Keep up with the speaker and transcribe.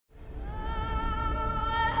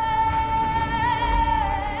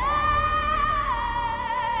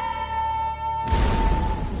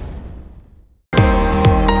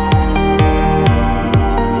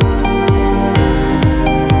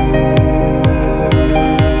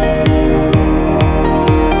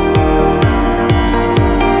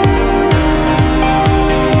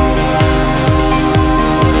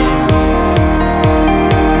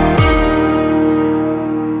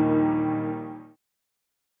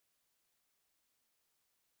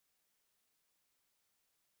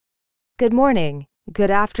Good morning,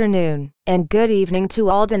 good afternoon, and good evening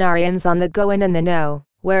to all Dinarians on the go and in the know,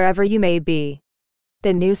 wherever you may be.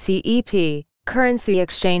 The new CEP, Currency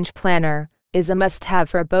Exchange Planner, is a must-have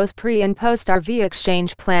for both pre- and post-RV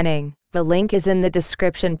exchange planning. The link is in the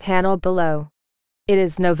description panel below. It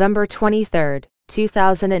is November 23,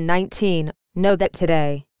 2019. Know that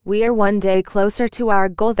today, we are one day closer to our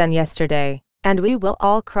goal than yesterday, and we will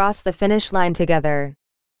all cross the finish line together.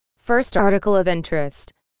 First article of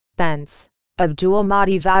interest. Pence. Abdul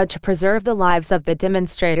Mahdi vowed to preserve the lives of the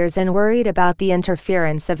demonstrators and worried about the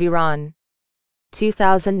interference of Iran.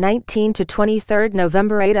 2019 to 23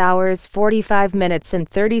 November 8 hours 45 minutes and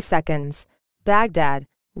 30 seconds. Baghdad,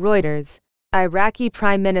 Reuters. Iraqi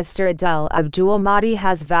Prime Minister Adel Abdul Mahdi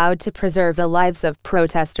has vowed to preserve the lives of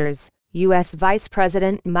protesters, U.S. Vice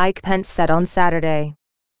President Mike Pence said on Saturday.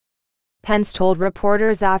 Pence told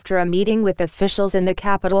reporters after a meeting with officials in the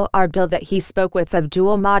capital Erbil that he spoke with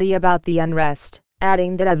Abdul Mahdi about the unrest,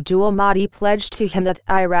 adding that Abdul Mahdi pledged to him that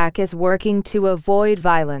Iraq is working to avoid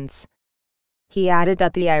violence. He added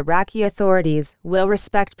that the Iraqi authorities will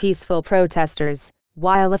respect peaceful protesters,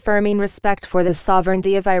 while affirming respect for the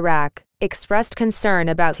sovereignty of Iraq, expressed concern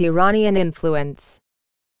about Iranian influence.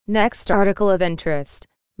 Next article of interest.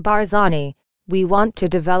 Barzani. We want to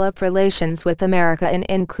develop relations with America and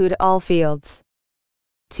include all fields.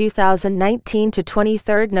 2019 to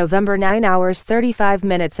 23 November 9 hours 35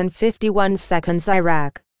 minutes and 51 seconds.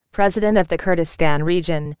 Iraq. President of the Kurdistan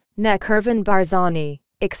region, Nurjan Barzani,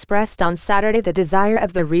 expressed on Saturday the desire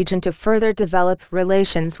of the region to further develop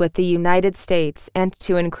relations with the United States and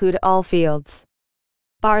to include all fields.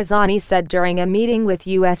 Barzani said during a meeting with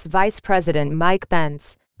U.S. Vice President Mike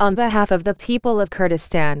Pence, on behalf of the people of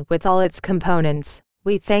Kurdistan with all its components,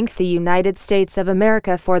 we thank the United States of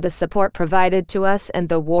America for the support provided to us in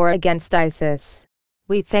the war against ISIS.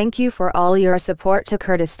 We thank you for all your support to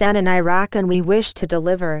Kurdistan and Iraq, and we wish to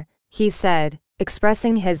deliver, he said,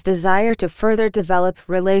 expressing his desire to further develop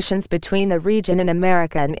relations between the region and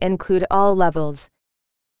America and include all levels.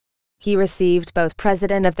 He received both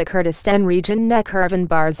President of the Kurdistan region Nurjan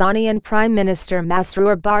Barzani and Prime Minister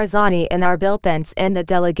Masroor Barzani in Erbil. Pence and the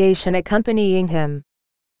delegation accompanying him.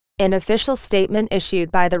 An official statement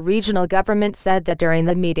issued by the regional government said that during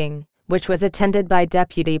the meeting, which was attended by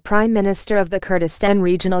Deputy Prime Minister of the Kurdistan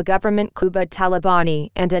Regional Government Quba Talabani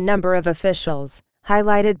and a number of officials,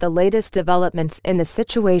 highlighted the latest developments in the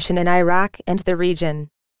situation in Iraq and the region.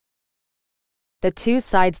 The two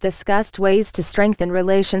sides discussed ways to strengthen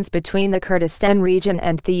relations between the Kurdistan region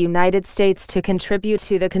and the United States to contribute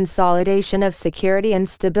to the consolidation of security and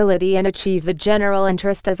stability and achieve the general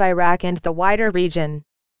interest of Iraq and the wider region.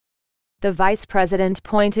 The vice president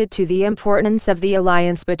pointed to the importance of the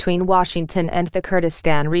alliance between Washington and the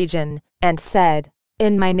Kurdistan region, and said,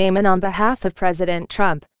 "In my name and on behalf of President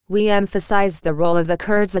Trump, we emphasize the role of the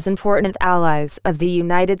Kurds as important allies of the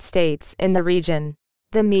United States in the region."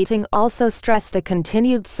 The meeting also stressed the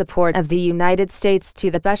continued support of the United States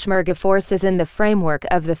to the Peshmerga forces in the framework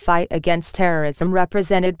of the fight against terrorism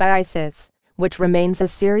represented by ISIS, which remains a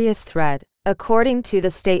serious threat, according to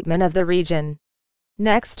the statement of the region.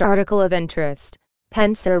 Next article of interest.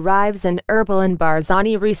 Pence arrives in Erbil and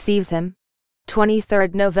Barzani receives him. 23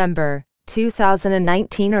 November,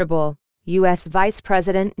 2019. Erbil. U.S. Vice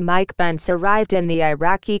President Mike Pence arrived in the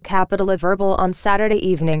Iraqi capital of Erbil on Saturday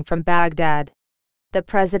evening from Baghdad. The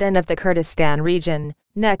president of the Kurdistan region,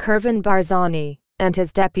 Nurjan Barzani, and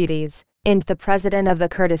his deputies, and the president of the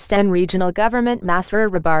Kurdistan regional government Masroor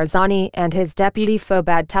Barzani and his deputy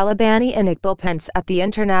Fouad Talabani and Iqbal Pence at the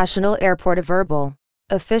international airport of Erbil.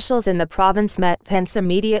 Officials in the province met Pence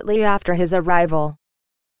immediately after his arrival.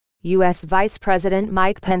 U.S. Vice President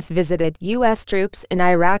Mike Pence visited U.S. troops in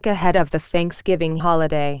Iraq ahead of the Thanksgiving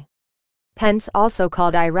holiday. Pence also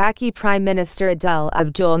called Iraqi Prime Minister Adel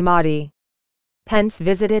Abdul Mahdi. Pence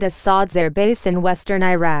visited Assad's air base in western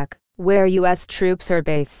Iraq, where U.S. troops are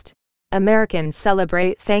based. Americans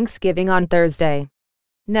celebrate Thanksgiving on Thursday.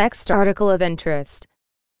 Next article of interest.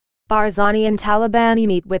 Barzani and Talabani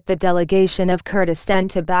meet with the delegation of Kurdistan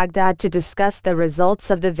to Baghdad to discuss the results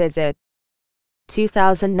of the visit.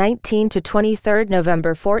 2019 to 23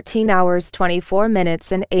 November 14 hours 24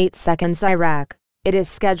 minutes and 8 seconds. Iraq. It is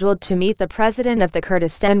scheduled to meet the president of the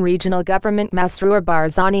Kurdistan regional government Masroor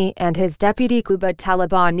Barzani and his deputy Quba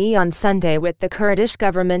Talabani on Sunday with the Kurdish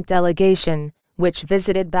government delegation, which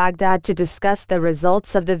visited Baghdad to discuss the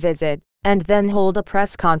results of the visit, and then hold a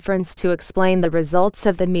press conference to explain the results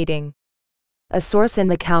of the meeting. A source in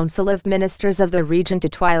the Council of Ministers of the region to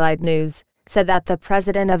Twilight News said that the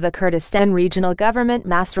president of the Kurdistan Regional Government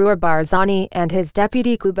Masroor Barzani and his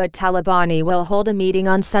deputy Qubad Talabani will hold a meeting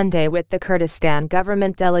on Sunday with the Kurdistan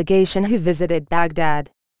government delegation who visited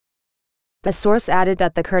Baghdad. The source added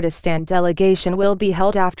that the Kurdistan delegation will be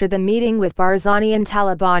held after the meeting with Barzani and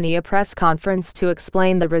Talabani a press conference to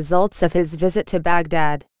explain the results of his visit to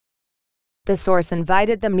Baghdad. The source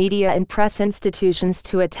invited the media and press institutions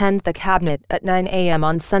to attend the cabinet at 9 a.m.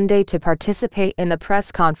 on Sunday to participate in the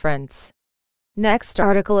press conference. Next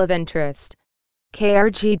article of interest.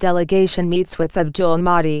 KRG delegation meets with Abdul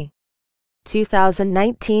Mahdi.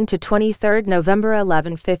 2019 to 23 November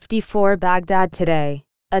 11:54 Baghdad Today.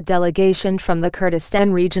 A delegation from the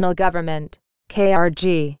Kurdistan Regional Government,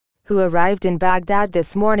 KRG, who arrived in Baghdad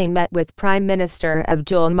this morning met with Prime Minister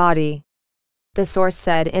Abdul Mahdi. The source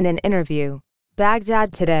said in an interview,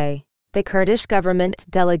 Baghdad Today, the Kurdish government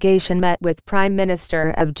delegation met with Prime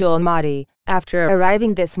Minister Abdul Mahdi after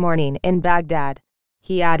arriving this morning in Baghdad.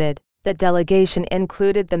 He added, the delegation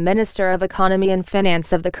included the Minister of Economy and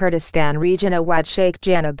Finance of the Kurdistan region Awad Sheikh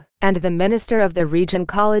Janab, and the Minister of the region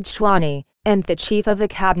Khalid Shwani, and the Chief of the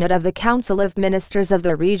Cabinet of the Council of Ministers of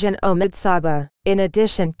the region Omid Saba, in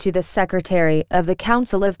addition to the Secretary of the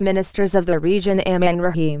Council of Ministers of the region Aman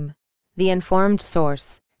Rahim. The informed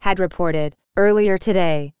source had reported, earlier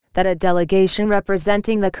today, that a delegation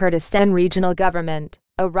representing the Kurdistan Regional Government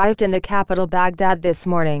arrived in the capital Baghdad this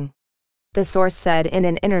morning. The source said in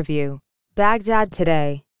an interview, Baghdad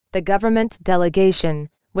Today, the government delegation,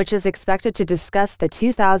 which is expected to discuss the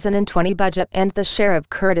 2020 budget and the share of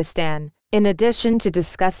Kurdistan, in addition to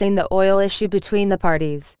discussing the oil issue between the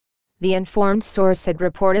parties. The informed source had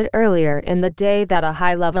reported earlier in the day that a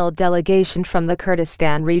high-level delegation from the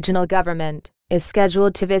Kurdistan Regional Government is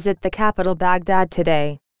scheduled to visit the capital Baghdad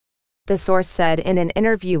today. The source said in an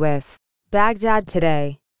interview with Baghdad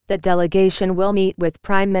Today, the delegation will meet with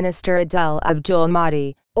Prime Minister Adel Abdul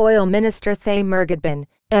Mahdi, Oil Minister Thay Murgadbin,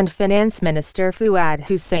 and Finance Minister Fuad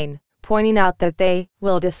Hussein, pointing out that they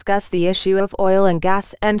will discuss the issue of oil and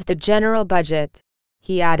gas and the general budget.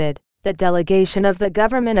 He added, the delegation of the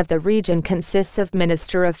government of the region consists of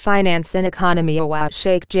Minister of Finance and Economy Awad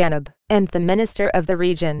Sheikh Janab, and the Minister of the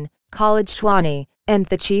region, Khalid Shwani, and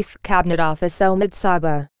the Chief Cabinet Office Omid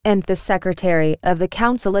Saba, and the Secretary of the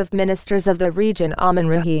Council of Ministers of the region Aman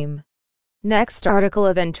Rahim. Next article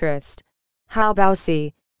of interest.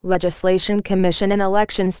 Halbousi, Legislation Commission and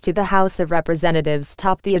elections to the House of Representatives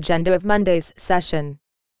top the agenda of Monday's session.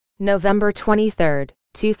 November 23,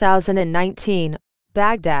 2019,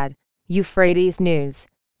 Baghdad, Euphrates News.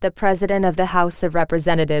 The President of the House of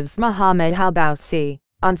Representatives Mohammed Halbousi,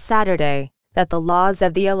 on Saturday, that the laws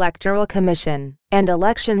of the Electoral Commission and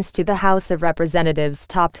elections to the House of Representatives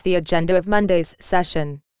topped the agenda of Monday's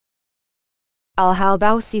session.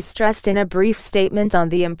 Al-Halbousi stressed in a brief statement on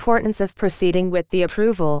the importance of proceeding with the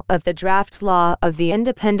approval of the draft law of the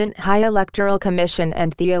Independent High Electoral Commission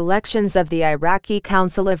and the elections of the Iraqi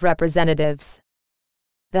Council of Representatives.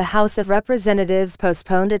 The House of Representatives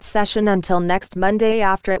postponed its session until next Monday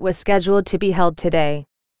after it was scheduled to be held today.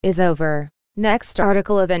 Is over. Next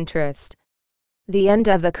article of interest. The end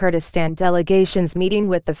of the Kurdistan delegation's meeting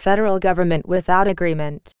with the federal government without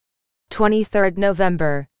agreement. 23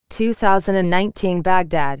 November, 2019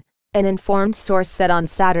 Baghdad, an informed source said on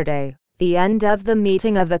Saturday, the end of the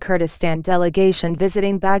meeting of the Kurdistan delegation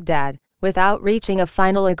visiting Baghdad, without reaching a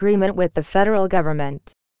final agreement with the federal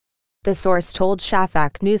government. The source told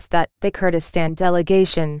Shafaq News that the Kurdistan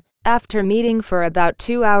delegation, after meeting for about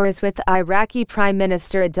 2 hours with Iraqi Prime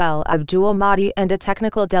Minister Adel Abdul Mahdi and a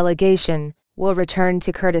technical delegation, will return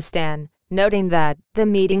to Kurdistan, noting that the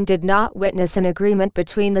meeting did not witness an agreement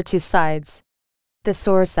between the two sides. The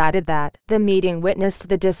source added that the meeting witnessed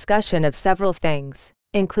the discussion of several things,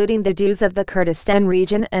 including the dues of the Kurdistan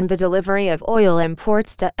region and the delivery of oil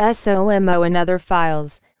imports to SOMO and other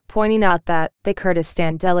files, pointing out that the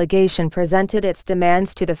Kurdistan delegation presented its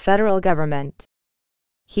demands to the federal government.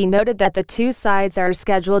 He noted that the two sides are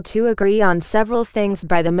scheduled to agree on several things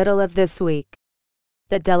by the middle of this week.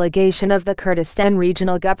 The delegation of the Kurdistan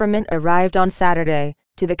Regional Government arrived on Saturday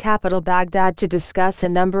to the capital Baghdad to discuss a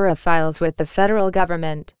number of files with the federal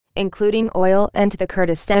government, including oil and the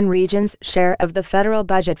Kurdistan region's share of the federal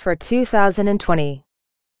budget for 2020.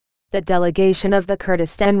 The delegation of the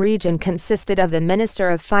Kurdistan region consisted of the Minister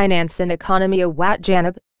of Finance and Economy Awad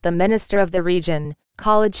Janab, the Minister of the region,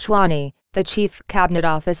 Khalid Shwani, the Chief Cabinet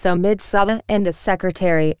Office Omid Saba, and the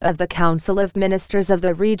Secretary of the Council of Ministers of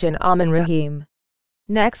the region Aman Rahim.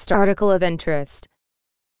 Next article of interest.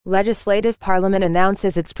 Legislative Parliament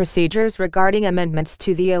announces its procedures regarding amendments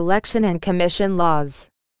to the election and commission laws.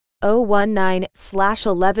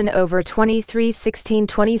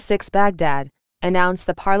 019/11/23/1626 Baghdad, announced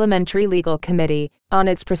the Parliamentary Legal Committee on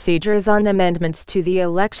its procedures on amendments to the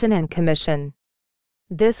Election and Commission.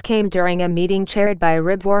 This came during a meeting chaired by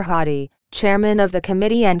Ribwar Hadi, chairman of the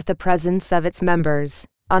committee, and the presence of its members,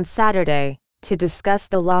 on Saturday, to discuss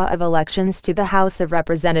the law of elections to the House of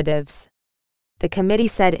Representatives. The committee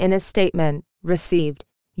said in a statement, received,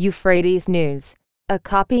 Euphrates News, a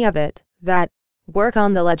copy of it, that work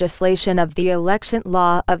on the legislation of the election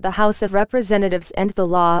law of the House of Representatives and the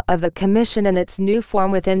law of the Commission in its new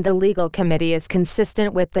form within the Legal Committee is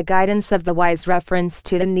consistent with the guidance of the wise reference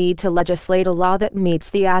to the need to legislate a law that meets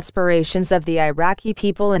the aspirations of the Iraqi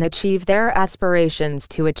people and achieve their aspirations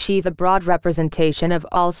to achieve a broad representation of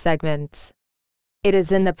all segments. It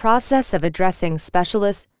is in the process of addressing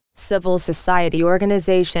specialists, civil society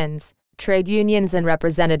organizations, trade unions and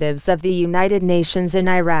representatives of the United Nations in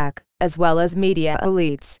Iraq, as well as media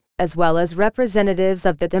elites, as well as representatives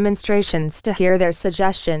of the demonstrations to hear their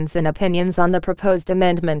suggestions and opinions on the proposed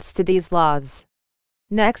amendments to these laws.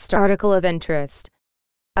 Next article of interest.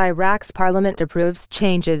 Iraq's parliament approves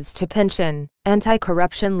changes to pension,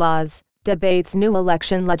 anti-corruption laws, debates new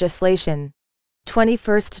election legislation.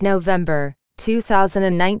 21st November,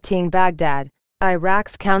 2019 Baghdad,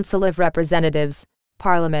 Iraq's Council of Representatives,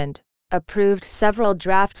 Parliament, approved several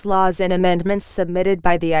draft laws and amendments submitted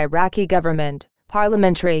by the Iraqi government,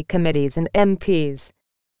 parliamentary committees and MPs.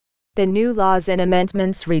 The new laws and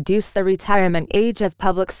amendments reduce the retirement age of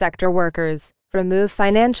public sector workers, remove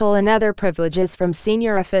financial and other privileges from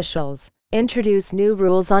senior officials, introduce new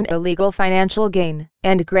rules on illegal financial gain,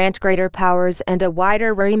 and grant greater powers and a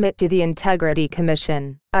wider remit to the Integrity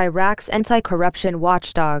Commission, Iraq's anti-corruption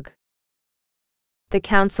watchdog. The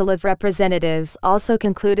Council of Representatives also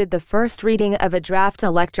concluded the first reading of a draft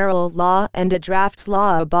electoral law and a draft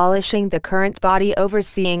law abolishing the current body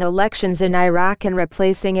overseeing elections in Iraq and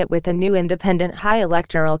replacing it with a new independent High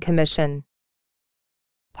Electoral Commission.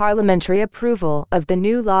 Parliamentary approval of the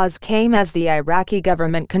new laws came as the Iraqi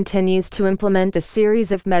government continues to implement a series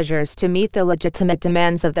of measures to meet the legitimate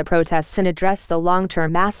demands of the protests and address the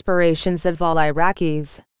long-term aspirations of all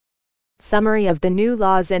Iraqis. Summary of the new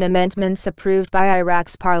laws and amendments approved by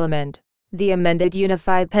Iraq's parliament. The amended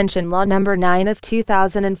Unified Pension Law No. 9 of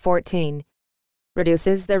 2014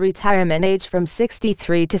 reduces the retirement age from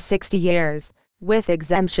 63 to 60 years, with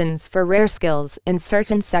exemptions for rare skills in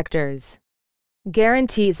certain sectors.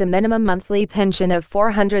 Guarantees a minimum monthly pension of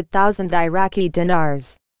 400,000 Iraqi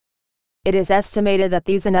dinars. It is estimated that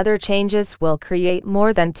these and other changes will create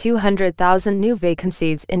more than 200,000 new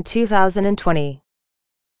vacancies in 2020.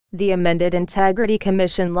 The amended Integrity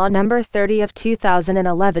Commission Law No. 30 of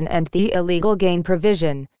 2011 and the illegal gain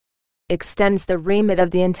provision extends the remit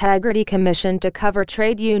of the Integrity Commission to cover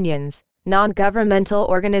trade unions, non-governmental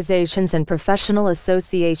organizations and professional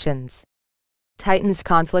associations. Tightens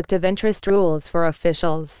conflict of interest rules for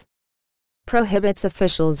officials. Prohibits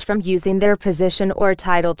officials from using their position or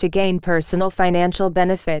title to gain personal financial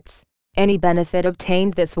benefits. Any benefit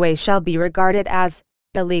obtained this way shall be regarded as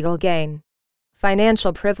illegal gain.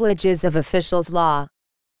 Financial Privileges of Officials Law.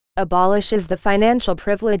 Abolishes the Financial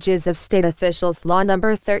Privileges of State Officials Law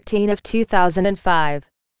No. 13 of 2005.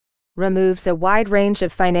 Removes a wide range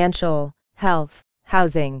of financial, health,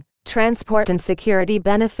 housing, transport and security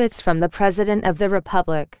benefits from the President of the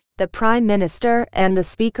Republic, the Prime Minister and the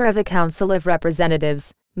Speaker of the Council of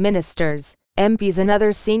Representatives, ministers, MPs and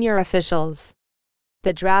other senior officials.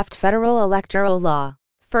 The draft federal electoral law,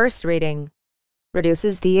 first reading.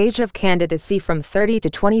 Reduces the age of candidacy from 30 to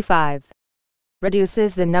 25.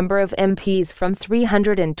 Reduces the number of MPs from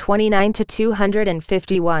 329 to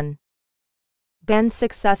 251. Bans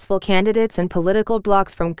successful candidates and political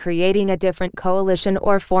blocs from creating a different coalition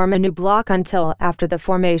or form a new bloc until after the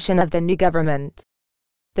formation of the new government.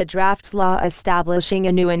 The draft law establishing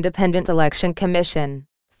a new independent election commission,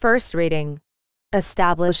 first reading.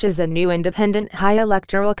 Establishes a new independent High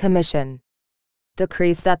Electoral Commission.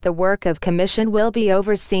 Decrees that the work of commission will be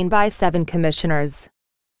overseen by 7 commissioners.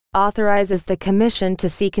 Authorizes the commission to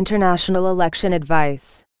seek international election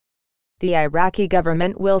advice. The Iraqi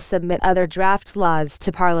government will submit other draft laws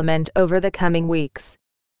to Parliament over the coming weeks.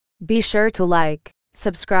 Be sure to like,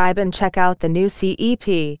 subscribe and check out the new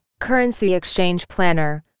CEP, Currency Exchange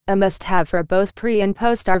Planner, a must-have for both pre- and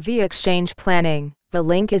post-RV exchange planning. The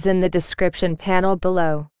link is in the description panel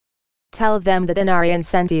below. Tell them that Dinarian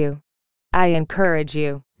sent you. I encourage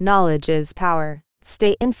you, knowledge is power.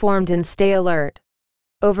 Stay informed and stay alert.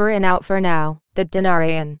 Over and out for now, the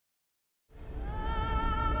Dinarian.